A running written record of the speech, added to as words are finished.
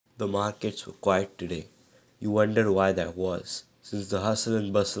The markets were quiet today. You wondered why that was, since the hustle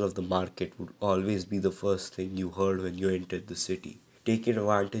and bustle of the market would always be the first thing you heard when you entered the city. Taking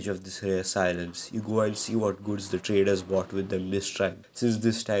advantage of this rare silence, you go and see what goods the traders bought with them this time, since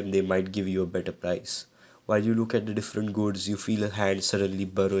this time they might give you a better price. While you look at the different goods, you feel a hand suddenly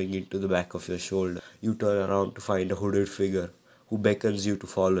burrowing into the back of your shoulder. You turn around to find a hooded figure who beckons you to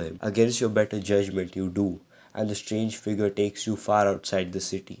follow him. Against your better judgment, you do, and the strange figure takes you far outside the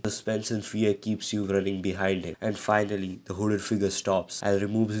city. Suspense and fear keeps you running behind him, and finally, the hooded figure stops and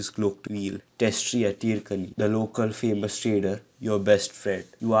removes his cloak to reveal Testri Atirkani, the local famous trader, your best friend.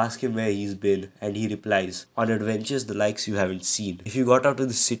 You ask him where he's been, and he replies, on adventures the likes you haven't seen. If you got out of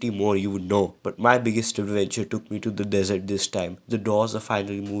the city more, you would know, but my biggest adventure took me to the desert this time. The Dwarves are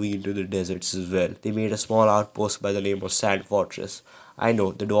finally moving into the deserts as well. They made a small outpost by the name of Sandfortress. I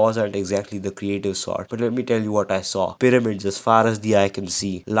know, the Dwarves aren't exactly the creative sort, but let me tell you what I saw. Pyramids as far as the eye can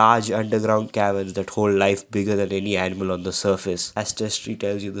see. Large underground caverns that hold life bigger than any animal on the surface. As Testri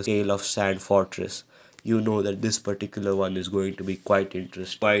tells you the tale of Sandfortress, you know that this particular one is going to be quite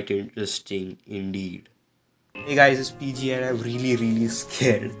interesting. Quite interesting indeed. Hey guys, it's PG and I'm really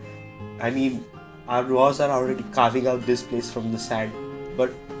scared. I mean, our dwarves are already carving out this place from the sand,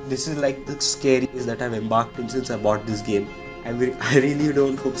 but this is like the scariest that I've embarked in since I bought this game. I really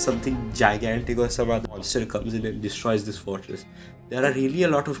don't hope something gigantic or some other monster comes in and destroys this fortress. There are really a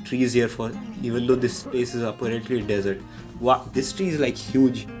lot of trees here even though this place is apparently a desert. Wow, this tree is like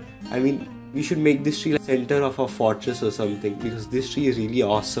huge. I mean, we should make this tree like center of our fortress or something, because this tree is really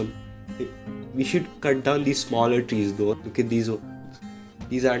awesome. We should cut down these smaller trees though. Look at these.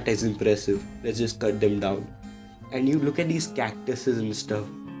 These aren't as impressive. Let's just cut them down. And you look at these cactuses and stuff.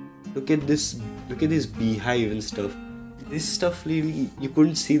 Look at this beehive and stuff. This stuff really, you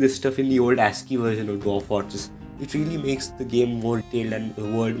couldn't see this stuff in the old ASCII version of Dwarf Fortress. It really makes the game more detailed and the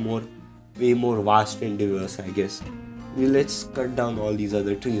world way more vast and diverse, I guess. Let's cut down all these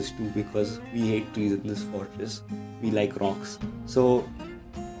other trees too, because we hate trees in this fortress. We like rocks. So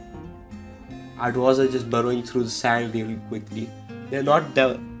our dwarves are just burrowing through the sand really quickly. They're not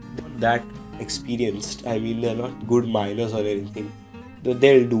that experienced. I mean, they're not good miners or anything. But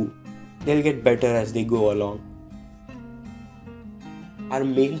they'll get better as they go along. Our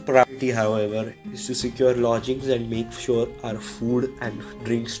main priority, however, is to secure lodgings and make sure our food and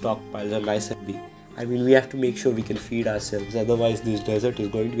drink stockpiles are nice and big. I mean, we have to make sure we can feed ourselves, otherwise this desert is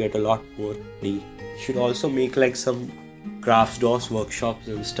going to get a lot more dirty. We should also make like some crafts workshops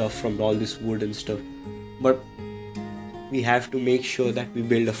and stuff from all this wood and stuff. But we have to make sure that we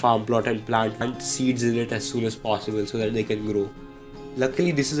build a farm plot and plant seeds in it as soon as possible so that they can grow.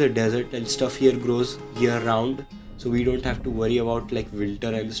 Luckily, this is a desert and stuff here grows year round. So we don't have to worry about like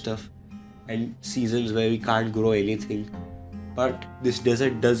winter and stuff and seasons where we can't grow anything. But this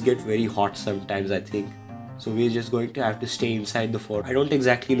desert does get very hot sometimes, I think. So we're just going to have to stay inside the fort. I don't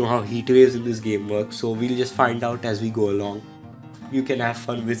exactly know how heat waves in this game work, so we'll just find out as we go along. You can have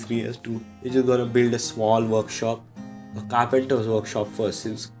fun with me as too. We're just gonna build a small workshop, a carpenter's workshop first,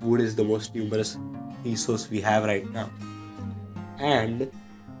 since wood is the most numerous resource we have right now. And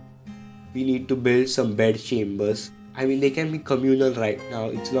we need to build some bed chambers. I mean, they can be communal right now.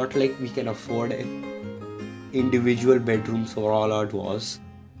 It's not like we can afford individual bedrooms for all our dwarves.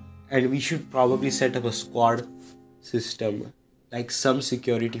 And we should probably set up a squad system, like some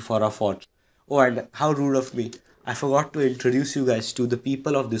security for our fort. Oh, and how rude of me. I forgot to introduce you guys to the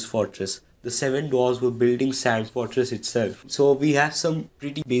people of this fortress. The 7 dwarves were building Sandfortress itself. So we have some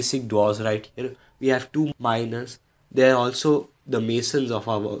pretty basic dwarves right here. We have 2 miners. They are also the masons of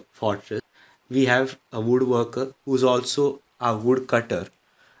our fortress. We have a woodworker who's also a woodcutter.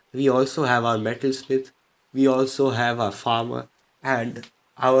 We also have our metalsmith. We also have our farmer and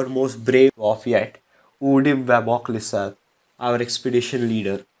our most brave dwarf yet, Udim Waboklisar, our expedition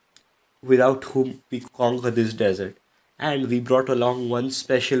leader, without whom we conquer this desert. And we brought along one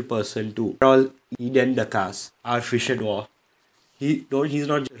special person too, Carol Edendakas, our fisher dwarf. He's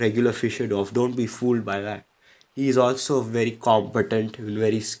not a regular fisher dwarf, don't be fooled by that. He is also a very competent and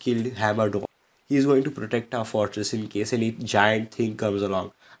very skilled hammer dwarf. He is going to protect our fortress in case any giant thing comes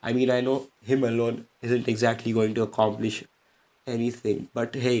along. I mean, I know him alone isn't exactly going to accomplish anything,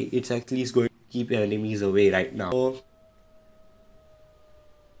 but hey, it's at least going to keep enemies away right now.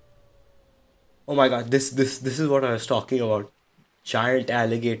 Oh my god, this is what I was talking about. Giant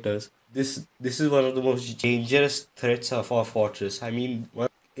alligators. This is one of the most dangerous threats of our fortress. I mean,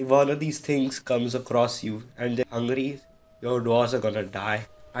 if one of these things comes across you and they're hungry, your dwarves are gonna die.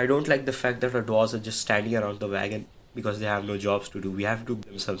 I don't like the fact that our dwarves are just standing around the wagon because they have no jobs to do. We have to give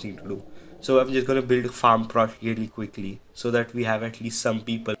them something to do. So I'm just gonna build a farm plot really quickly so that we have at least some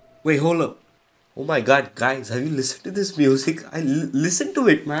people Wait, hold up. Oh my god, guys, have you listened to this music? Listen to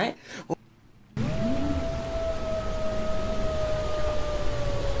it, man.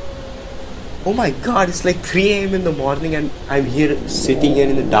 Oh my god, it's like 3 a.m. in the morning and I'm here sitting here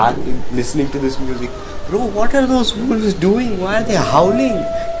in the dark listening to this music. Bro, what are those wolves doing? Why are they howling?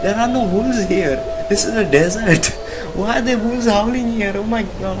 There are no wolves here. This is a desert. Why are the wolves howling here? Oh my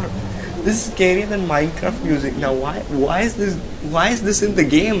god. This is scarier than Minecraft music. Now why is this in the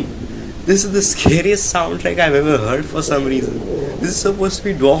game? This is the scariest soundtrack I've ever heard for some reason. This is supposed to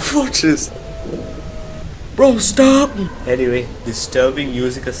be Dwarf Fortress. Bro, stop! Anyway, disturbing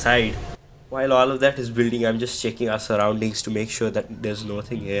music aside, while all of that is building, I'm just checking our surroundings to make sure that there's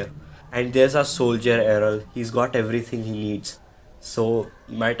nothing here. And there's our soldier Errol. He's got everything he needs. So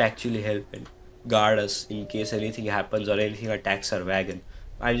he might actually help and guard us in case anything happens or anything attacks our wagon.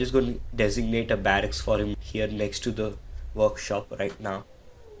 I'm just going to designate a barracks for him here next to the workshop right now.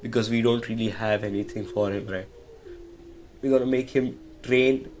 Because we don't really have anything for him, right? We're going to make him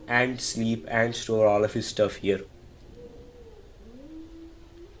train and sleep and store all of his stuff here.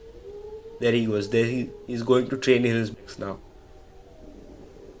 There he goes. There he's going to train in his books now.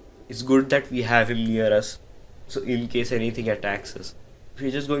 It's good that we have him near us, so in case anything attacks us. We're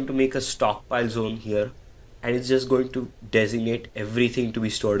just going to make a stockpile zone here, and it's just going to designate everything to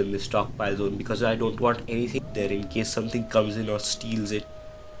be stored in this stockpile zone because I don't want anything there in case something comes in or steals it.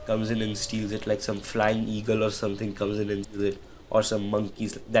 Comes in and steals it, like some flying eagle or something comes in and steals it, or some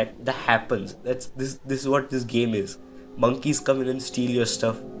monkeys. That happens. This is what this game is. Monkeys come in and steal your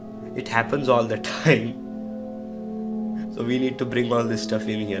stuff. It happens all the time. So we need to bring all this stuff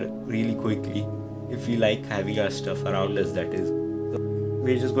in here really quickly if we like having our stuff around us, that is. So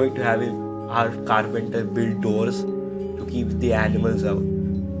we're just going to have our carpenter build doors to keep the animals out.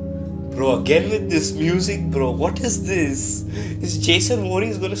 Bro, again with this music, bro. What is this? Is Jason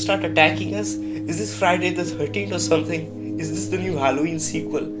Voorhees gonna start attacking us? Is this Friday the 13th or something? Is this the new Halloween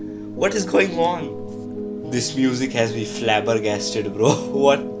sequel? What is going on? This music has me flabbergasted, bro.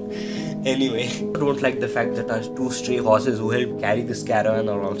 What? Anyway, I don't like the fact that our 2 stray horses who helped carry this caravan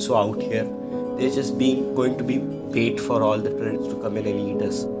are also out here. They're just going to be bait for all the turrets to come in and eat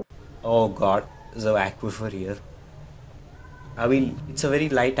us. Oh god, there's an aquifer here. I mean, it's a very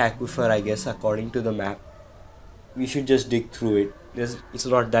light aquifer, I guess, according to the map. We should just dig through it. It's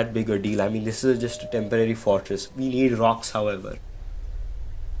not that big a deal. I mean, this is just a temporary fortress. We need rocks, however.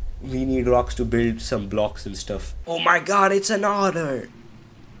 We need rocks to build some blocks and stuff. Oh my god, it's an otter!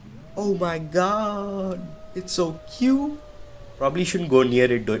 Oh my god, it's so cute. Probably shouldn't go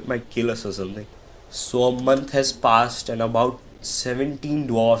near it though, it might kill us or something. So a month has passed and about 17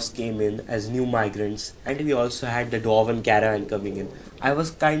 dwarves came in as new migrants, and we also had the dwarven caravan coming in. I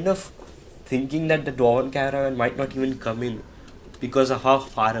was kind of thinking that the dwarven caravan might not even come in because of how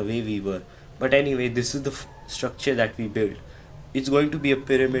far away we were. But anyway, this is the structure that we built. It's going to be a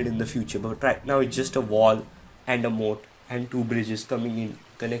pyramid in the future, but right now it's just a wall and a moat and 2 bridges coming in,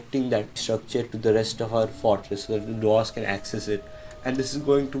 connecting that structure to the rest of our fortress so that the dwarves can access it. And this is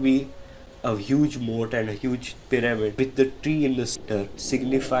going to be a huge moat and a huge pyramid with the tree in the center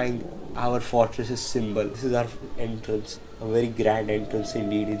signifying our fortress's symbol. This is our entrance, a very grand entrance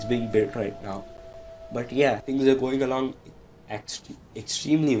indeed. It's being built right now. But yeah, things are going along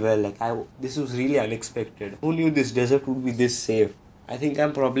extremely well. Like this was really unexpected. Who knew this desert would be this safe? I think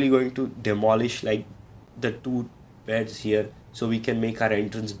I'm probably going to demolish like the 2 beds here so we can make our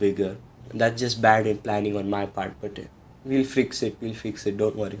entrance bigger. And that's just bad in planning on my part, but we'll fix it,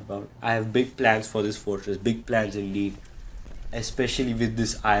 don't worry about it. I have big plans for this fortress, big plans indeed. Especially with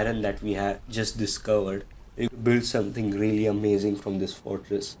this iron that we have just discovered. We could build something really amazing from this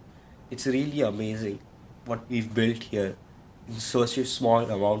fortress. It's really amazing what we've built here in such a small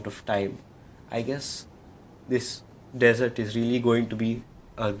amount of time. I guess this desert is really going to be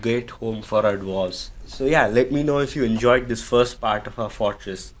a great home for our dwarves. So yeah, let me know if you enjoyed this first part of our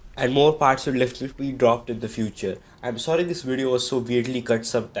fortress. And more parts will definitely be dropped in the future. I'm sorry this video was so weirdly cut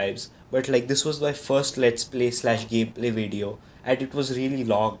sometimes, but like this was my first let's play / gameplay video and it was really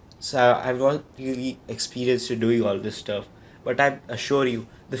long. So I'm not really experienced in doing all this stuff. But I assure you,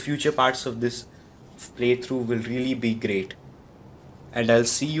 the future parts of this playthrough will really be great. And I'll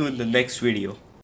see you in the next video.